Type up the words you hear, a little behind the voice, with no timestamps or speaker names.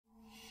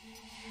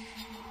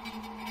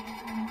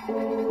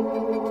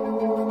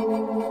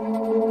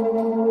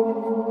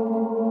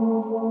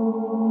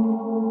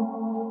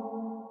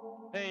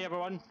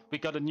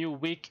got a new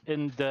week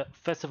in the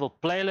festival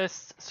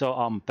playlist, so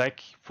I'm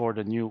back for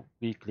the new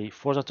weekly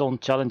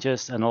Forzathon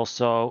challenges and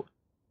also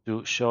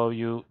to show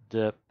you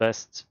the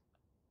best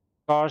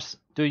cars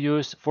to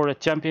use for a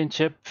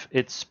championship.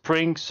 It's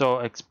spring, so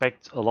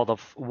expect a lot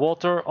of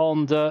water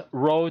on the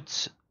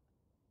roads.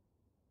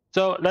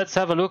 So let's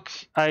have a look.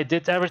 I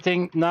did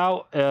everything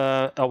now.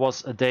 I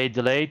was a day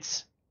delayed,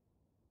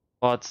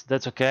 but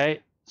that's okay.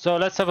 So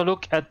let's have a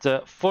look at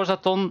the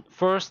Forzathon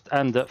first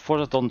and the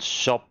Forzathon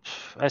shop.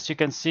 As you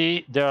can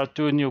see, there are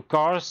two new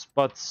cars,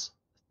 but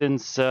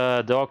since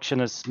the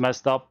auction is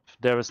messed up,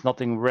 there is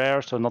nothing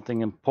rare, so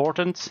nothing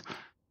important.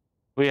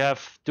 We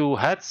have two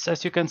heads,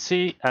 as you can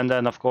see, and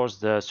then of course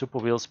the super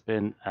wheel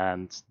spin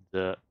and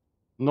the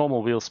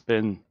normal wheel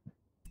spin.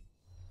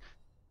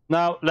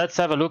 Now let's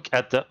have a look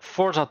at the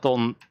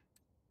Forzathon.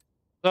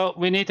 So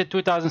we need a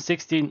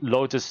 2016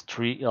 Lotus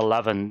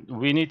 311.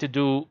 We need to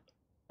do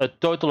a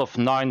total of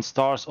 9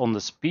 stars on the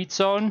speed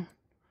zone.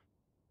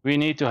 We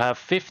need to have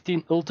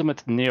 15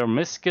 ultimate near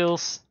miss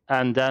skills,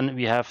 and then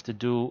we have to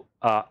do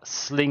a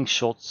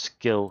slingshot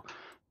skill.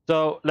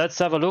 So let's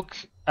have a look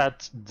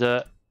at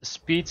the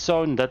speed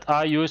zone that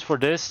I use for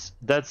this.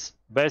 That's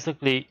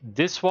basically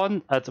this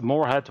one at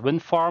Moorhead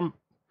Wind Farm.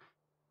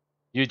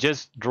 You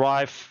just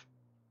drive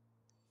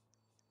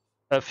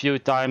a few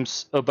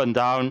times up and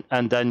down,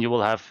 and then you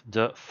will have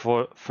the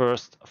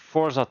first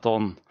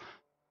Forzathon.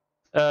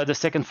 The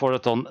second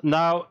Forzathon.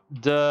 Now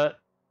the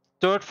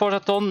third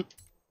Forzathon,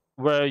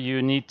 where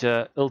you need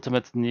the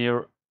ultimate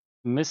near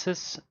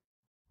misses.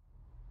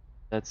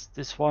 That's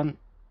this one.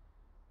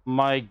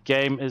 My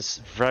game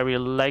is very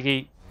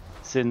laggy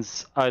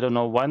since I don't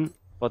know when,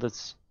 but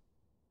it's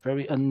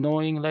very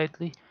annoying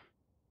lately.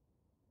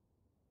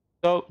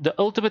 So the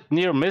ultimate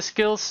near miss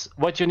skills,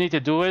 what you need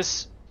to do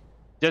is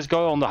just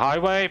go on the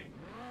highway,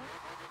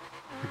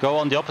 go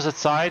on the opposite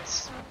side,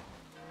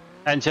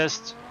 and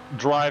just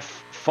drive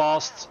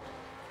fast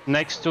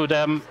next to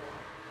them,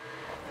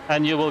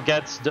 and you will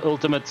get the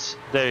ultimate.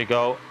 There you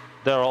go.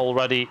 There are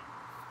already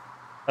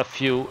a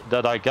few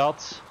that I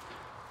got.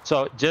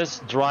 So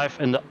just drive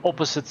in the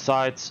opposite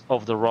sides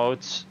of the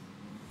roads,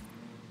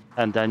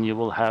 and then you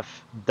will have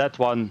that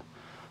one.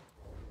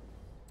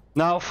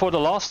 Now for the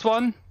last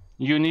one,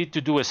 you need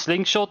to do a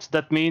slingshot.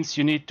 That means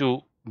you need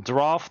to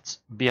draft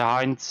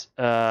behind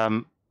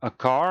a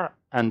car,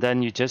 and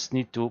then you just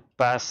need to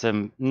pass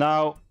him.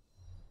 Now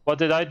what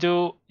did I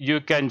do?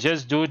 You can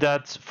just do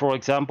that, for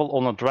example,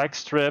 on a drag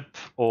strip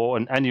or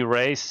in any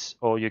race,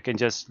 or you can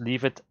just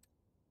leave it.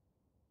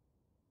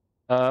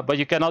 But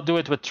you cannot do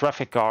it with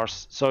traffic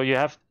cars. So you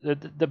have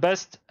the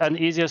best and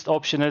easiest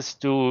option is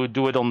to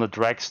do it on the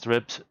drag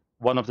strip,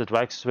 one of the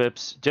drag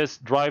strips.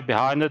 Just drive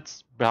behind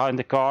it, behind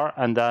the car,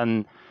 and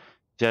then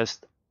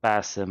just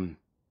pass him.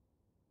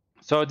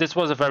 So this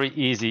was a very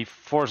easy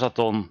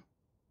Forzathon.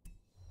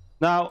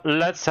 Now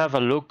let's have a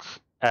look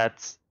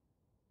at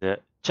the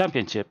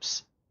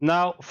championships.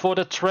 Now for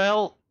the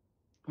trail,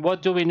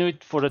 what do we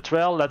need for the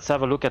trail? Let's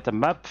have a look at the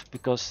map,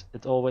 because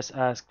it always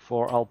asks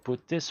for. I'll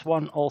put this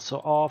one also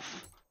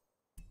off.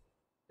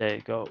 There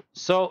you go.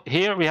 So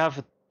here we have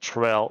a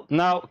trail.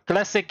 Now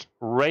classic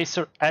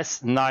racer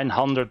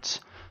S900.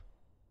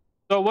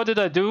 So what did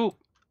I do?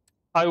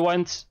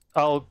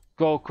 I'll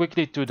go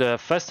quickly to the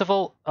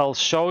festival. I'll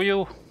show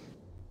you.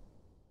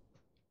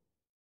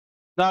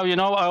 Now, you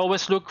know, I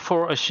always look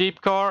for a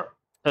cheap car,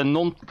 a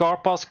non-car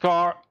pass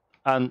car,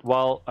 and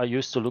well, I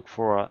used to look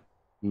for a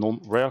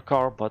non-rare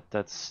car, but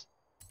that's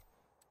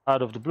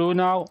out of the blue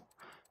now.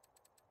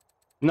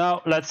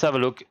 Now let's have a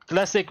look.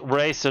 Classic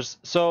racers.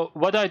 So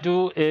what I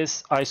do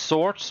is I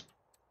sort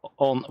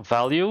on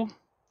value,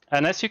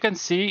 and as you can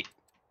see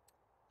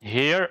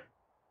here,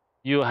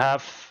 you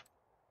have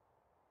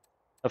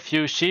a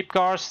few cheap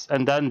cars,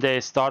 and then they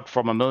start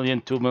from 1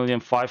 million, 2 million,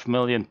 5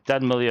 million,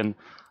 10 million.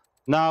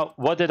 Now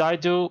what did I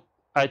do?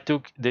 I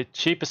took the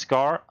cheapest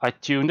car, I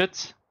tuned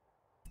it,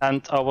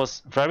 and I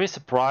was very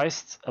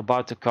surprised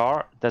about the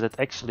car that it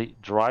actually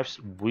drives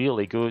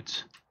really good.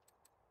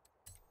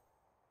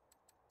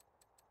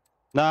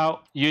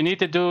 Now you need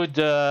to do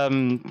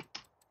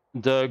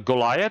the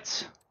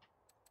Goliath,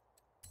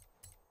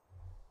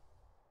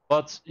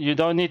 but you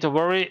don't need to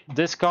worry.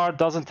 This car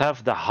doesn't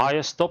have the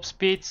highest top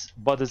speeds,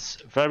 but it's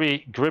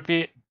very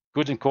grippy,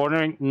 good in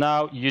cornering.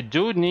 Now you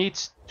do need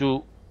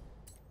to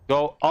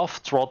go off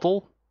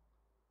throttle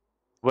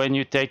when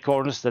you take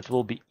corners. That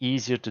will be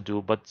easier to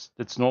do, but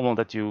it's normal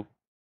that you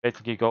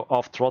basically go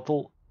off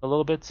throttle a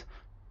little bit.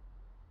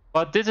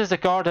 But this is the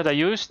car that I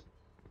used.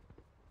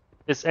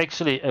 It's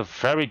actually a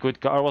very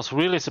good car. I was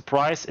really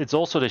surprised. It's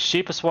also the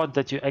cheapest one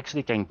that you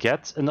actually can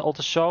get in the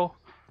auto show.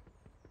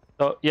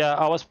 So yeah,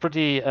 I was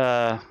pretty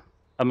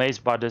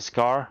amazed by this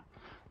car.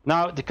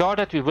 Now the car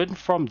that we win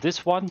from,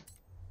 this one,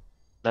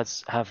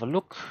 let's have a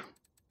look.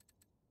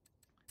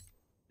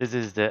 This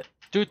is the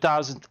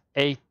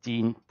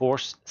 2018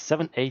 Porsche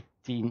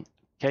 718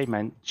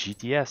 Cayman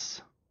GTS.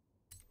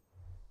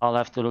 I'll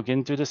have to look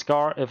into this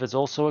car if it's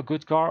also a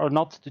good car or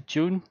not to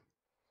tune.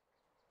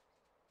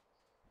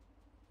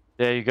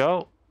 There you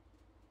go.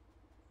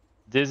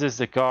 this is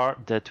the car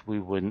that we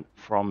win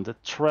from the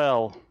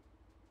trail.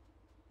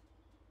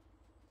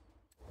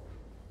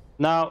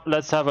 Now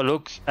let's have a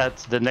look at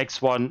the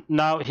next one.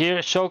 Now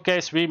here,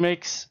 Showcase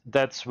Remix,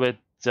 that's with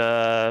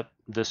the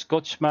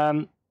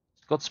Scotsman.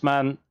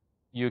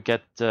 You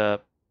get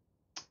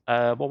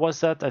what was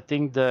that? I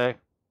think the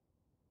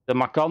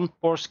Macan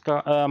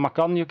Porsche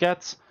Macan you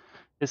get.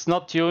 It's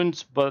not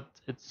tuned, but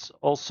it's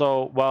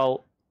also,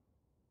 well,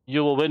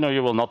 you will win or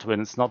you will not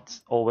win. It's not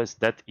always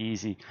that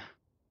easy.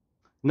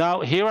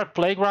 Now here at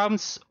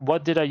Playgrounds,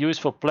 what did I use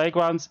for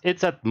Playgrounds?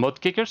 It's at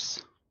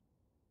Mudkickers.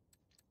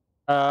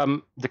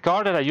 The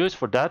car that I use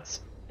for that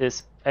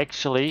is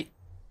actually,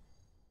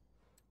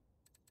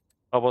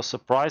 I was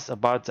surprised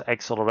about the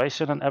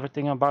acceleration and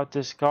everything about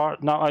this car.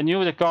 Now I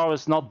knew the car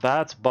was not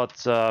bad,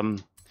 but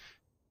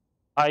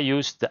I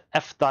used the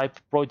F-Type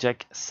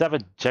Project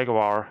 7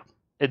 Jaguar.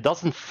 It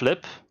doesn't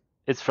flip,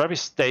 it's very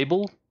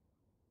stable,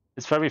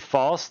 it's very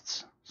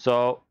fast,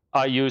 so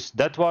I used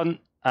that one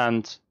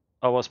and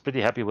I was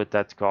pretty happy with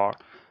that car.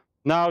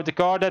 Now the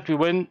car that we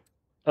win,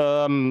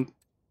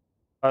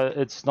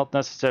 it's not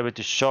necessary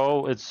to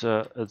show, it's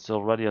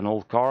already an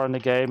old car in the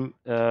game,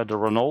 the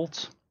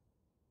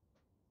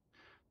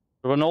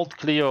Renault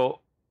Clio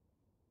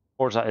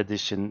Forza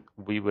edition,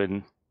 we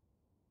win.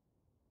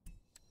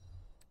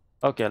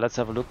 Okay, let's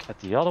have a look at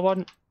the other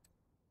one.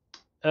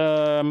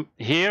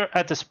 Here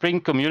at the Spring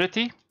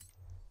community.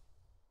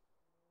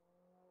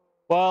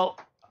 Well,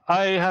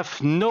 I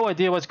have no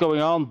idea what's going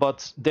on,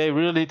 but they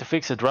really need to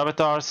fix the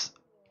avatars.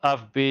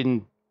 I've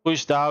been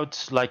pushed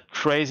out like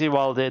crazy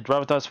while the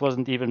avatars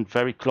wasn't even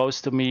very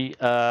close to me.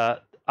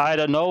 I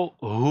don't know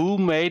who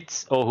made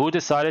or who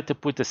decided to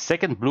put the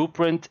second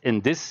blueprint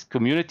in this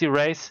community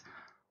race,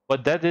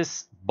 but that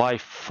is by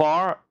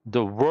far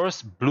the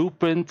worst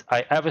blueprint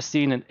I ever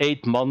seen in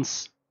 8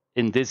 months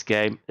in this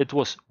game. It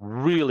was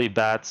really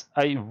bad.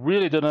 I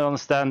really don't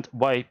understand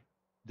why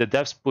the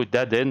devs put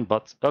that in,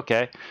 but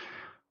okay,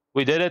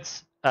 we did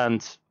it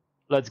and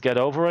let's get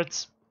over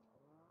it.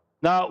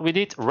 Now we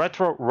need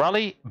Retro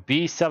Rally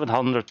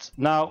B700.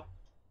 Now,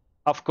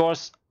 of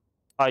course,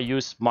 I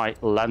use my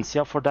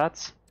Lancia for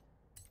that.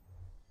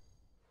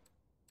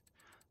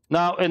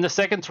 Now in the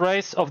second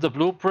race of the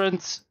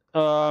blueprint,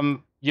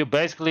 you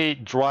basically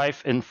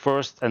drive in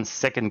first and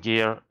second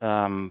gear.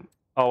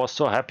 I was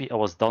so happy I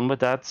was done with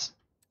that.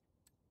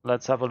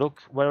 Let's have a look.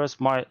 Where is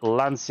my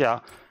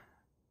Lancia?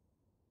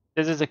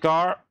 This is the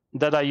car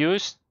that I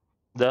used,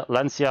 the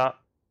Lancia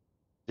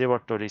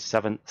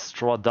 037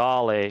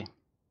 Stradale.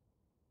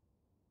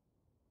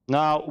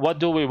 Now, what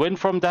do we win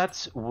from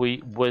that?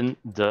 We win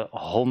the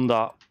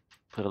Honda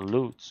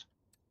Perlude.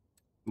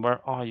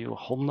 Where are you,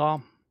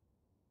 Honda?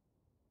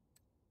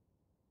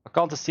 I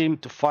can't seem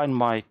to find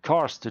my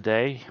cars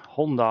today.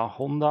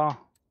 Honda.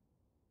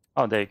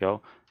 Oh, there you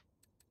go.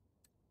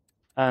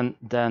 And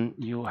then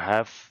you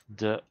have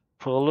the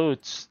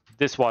Perlude,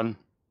 this one.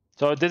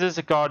 So this is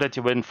a car that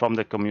you win from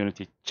the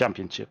community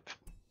championship.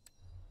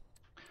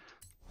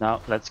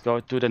 Now let's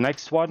go to the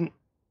next one.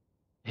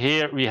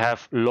 Here we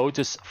have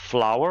Lotus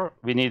Flower.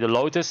 We need a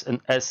Lotus, an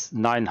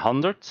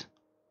S900.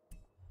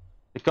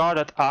 The car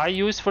that I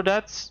use for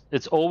that,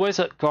 it's always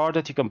a car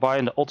that you can buy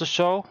in the auto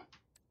show,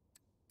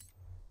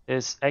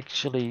 is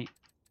actually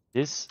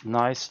this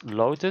nice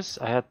Lotus.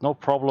 I had no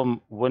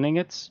problem winning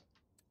it.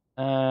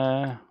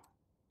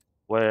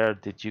 Where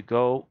did you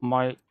go,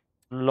 my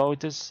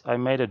Lotus? I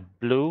made it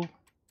blue.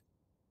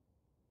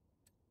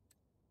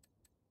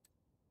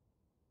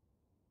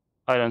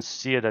 I don't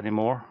see it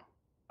anymore.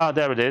 Oh,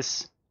 there it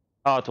is.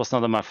 Oh, it was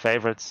not of my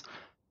favorites.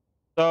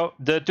 So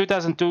the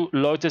 2002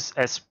 Lotus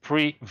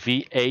Esprit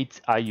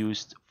V8 I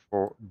used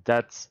for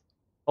that.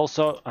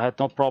 Also, I had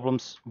no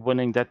problems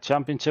winning that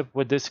championship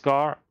with this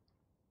car.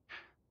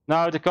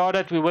 Now the car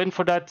that we win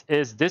for that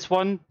is this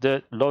one,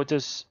 the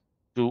Lotus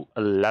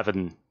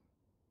 211.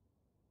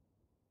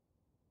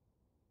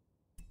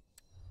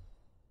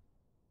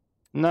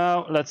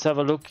 Now let's have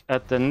a look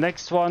at the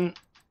next one.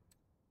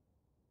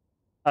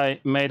 I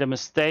made a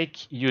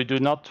mistake. You do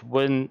not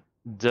win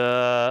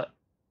the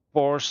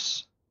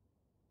Porsche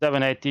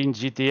 718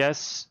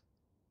 GTS.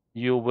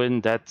 You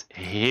win that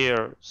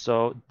here.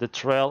 So the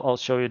trail, I'll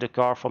show you the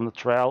car from the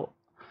trail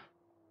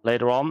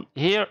later on.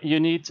 Here you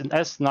need an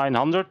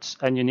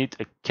S900 and you need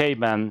a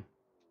Cayman.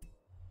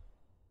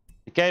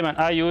 The Cayman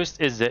I used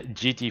is the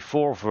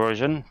GT4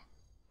 version.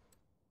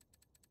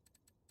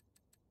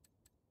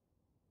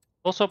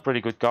 Also pretty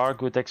good car,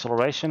 good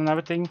acceleration and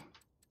everything.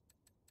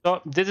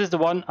 So this is the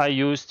one I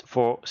used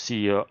for See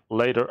You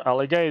Later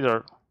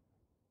Alligator.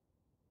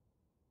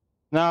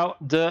 Now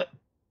the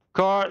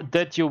car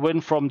that you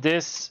win from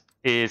this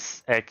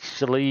is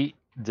actually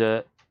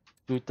the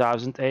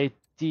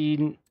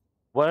 2018.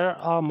 Where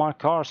are my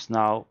cars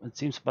now? It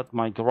seems that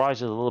my garage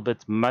is a little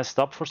bit messed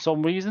up for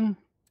some reason.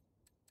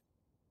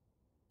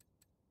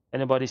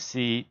 Anybody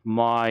see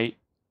my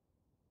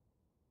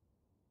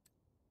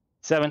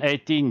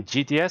 718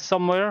 GTS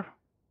somewhere?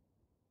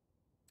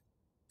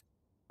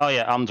 Oh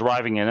yeah, I'm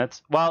driving in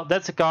it. Well,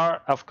 that's a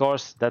car, of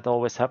course, that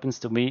always happens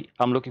to me.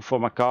 I'm looking for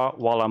my car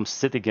while I'm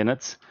sitting in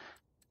it.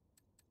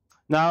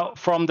 Now,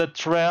 from the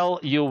trail,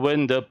 you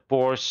win the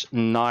Porsche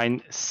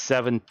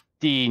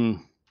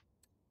 917.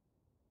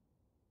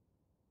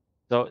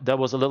 So that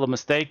was a little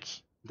mistake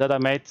that I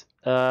made.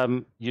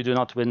 You do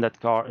not win that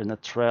car in a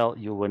trail,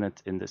 you win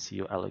it in the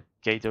CU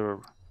Alligator.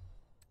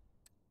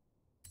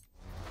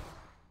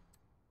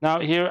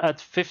 Now here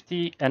at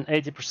 50 and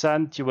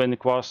 80%, you win the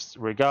Quartz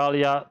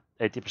Regalia,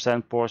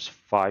 80% Porsche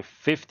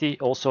 550,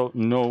 also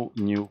no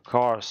new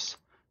cars.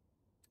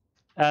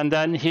 And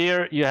then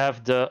here you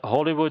have the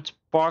Hollywood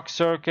Park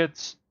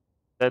Circuit.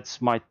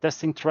 That's my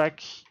testing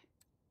track.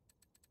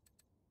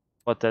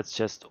 But that's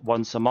just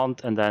once a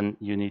month, and then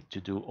you need to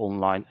do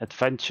online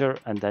adventure,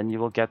 and then you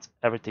will get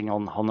everything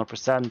on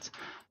 100%.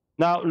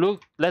 Now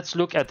let's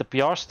look at the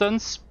PR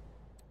stunts.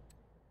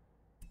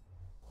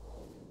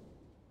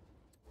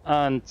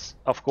 And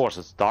of course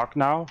it's dark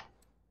now.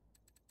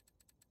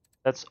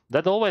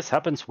 That always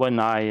happens when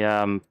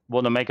I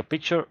want to make a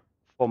picture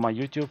for my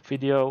YouTube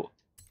video.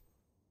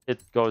 It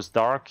goes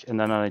dark, and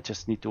then I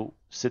just need to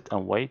sit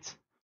and wait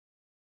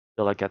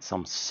till I get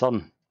some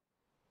sun.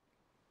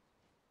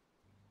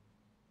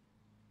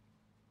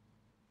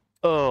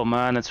 Oh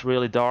man, it's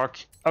really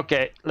dark.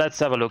 Okay, let's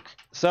have a look.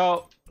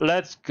 So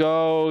let's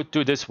go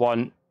to this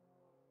one.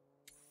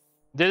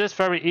 This is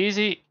very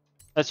easy.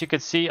 As you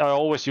can see, I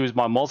always use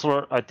my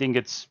Mosler. I think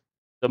it's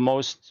the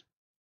most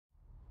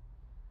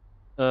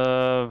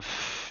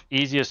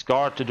easiest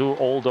car to do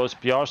all those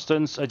PR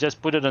stunts. I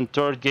just put it in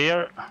 3rd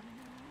gear.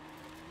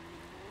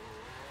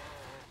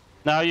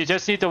 Now you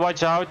just need to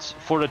watch out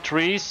for the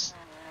trees.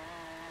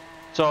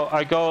 So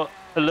I go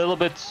a little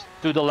bit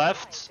to the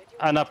left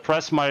and I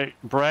press my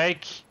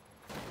brake.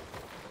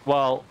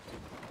 Well,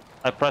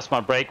 I press my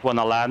brake when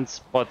I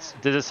land, but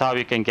this is how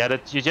you can get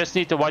it. You just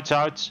need to watch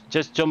out.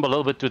 Just jump a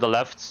little bit to the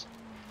left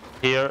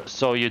here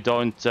so you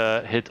don't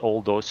hit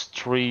all those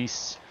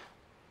trees.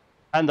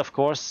 And of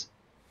course,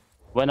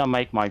 when I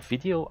make my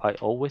video, I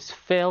always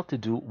fail to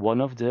do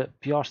one of the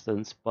PR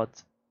stunts,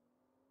 but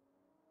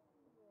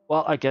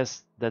well, I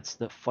guess that's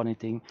the funny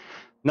thing.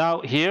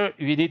 Now here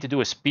we need to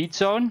do a speed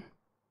zone.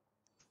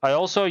 I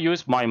also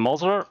use my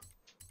Mosler.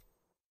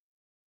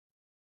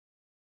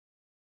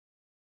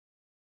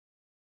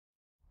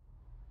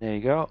 There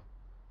you go.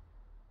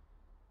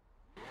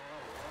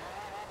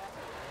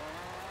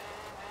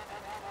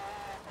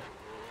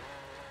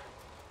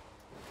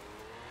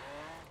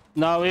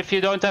 Now if you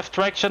don't have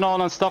traction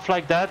on and stuff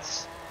like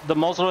that, the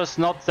Mosler is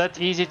not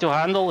that easy to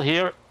handle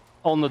here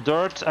on the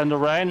dirt and the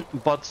rain,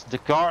 but the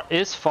car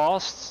is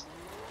fast.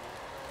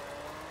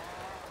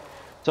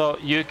 So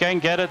you can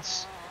get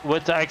it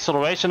with the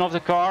acceleration of the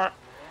car.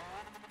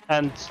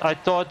 And I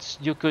thought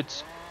you could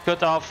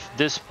cut off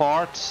this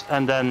part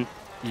and then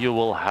you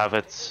will have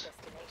it.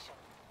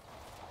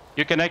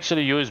 You can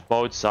actually use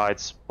both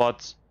sides,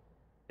 but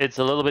it's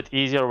a little bit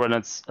easier when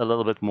it's a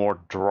little bit more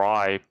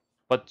dry.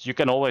 But you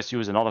can always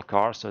use another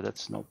car, so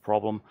that's no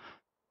problem.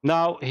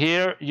 Now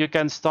here you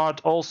can start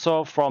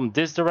also from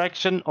this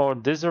direction or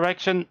this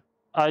direction.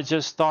 I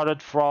just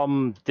started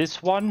from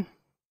this one.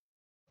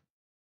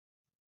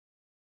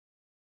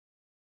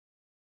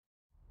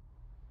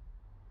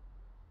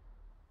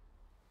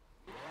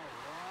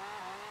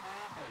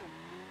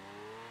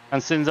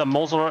 And since the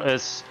Mosler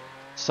is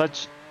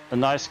such a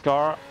nice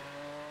car,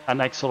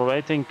 an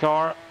accelerating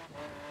car,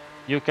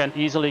 you can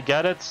easily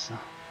get it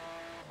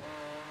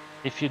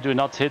if you do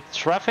not hit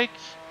traffic.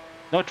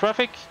 No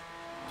traffic?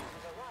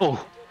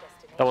 Oh,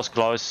 that was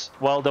close.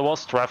 Well, there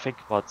was traffic,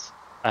 but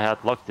I had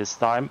luck this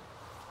time.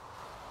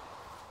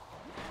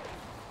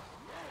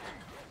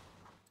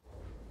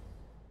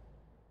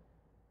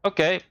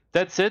 Okay,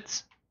 that's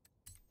it.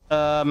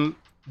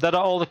 That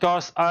are all the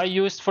cars I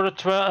used for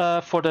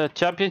the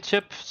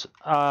championships.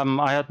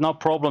 I had no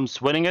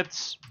problems winning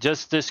it.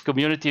 Just this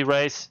community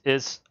race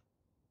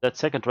that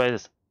second race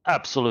is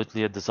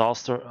absolutely a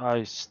disaster.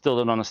 I still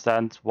don't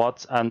understand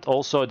what. And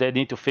also they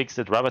need to fix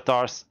the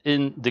avatars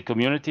in the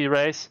community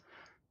race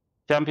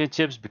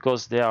championships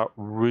because they are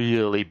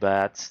really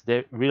bad.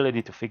 They really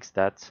need to fix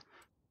that.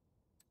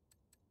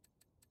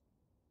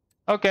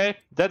 Okay,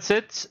 that's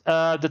it.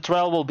 The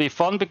trail will be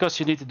fun because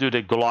you need to do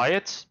the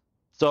Goliath.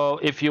 So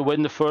if you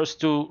win the first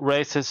 2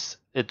 races,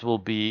 it will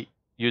be,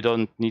 you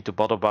don't need to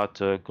bother about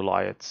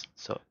Goliath.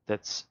 So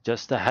that's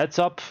just a heads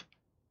up.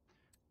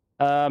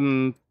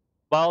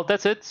 Well,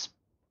 that's it.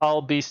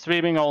 I'll be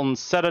streaming on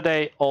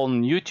Saturday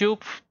on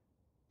YouTube,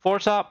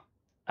 Forza.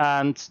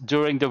 And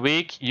during the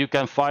week, you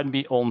can find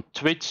me on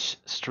Twitch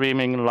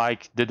streaming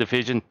like The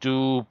Division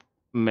 2,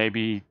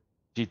 maybe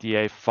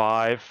GTA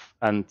 5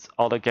 and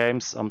other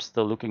games. I'm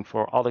still looking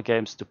for other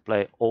games to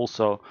play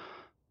also.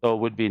 So it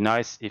would be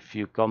nice if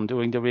you come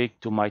during the week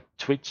to my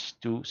Twitch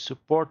to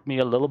support me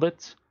a little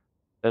bit.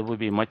 That would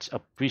be much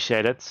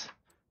appreciated.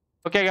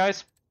 Okay,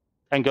 guys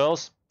and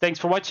girls, thanks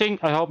for watching.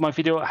 I hope my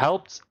video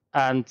helped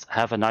and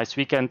have a nice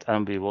weekend.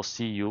 And we will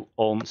see you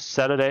on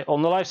Saturday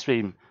on the live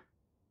stream.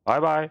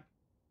 Bye bye.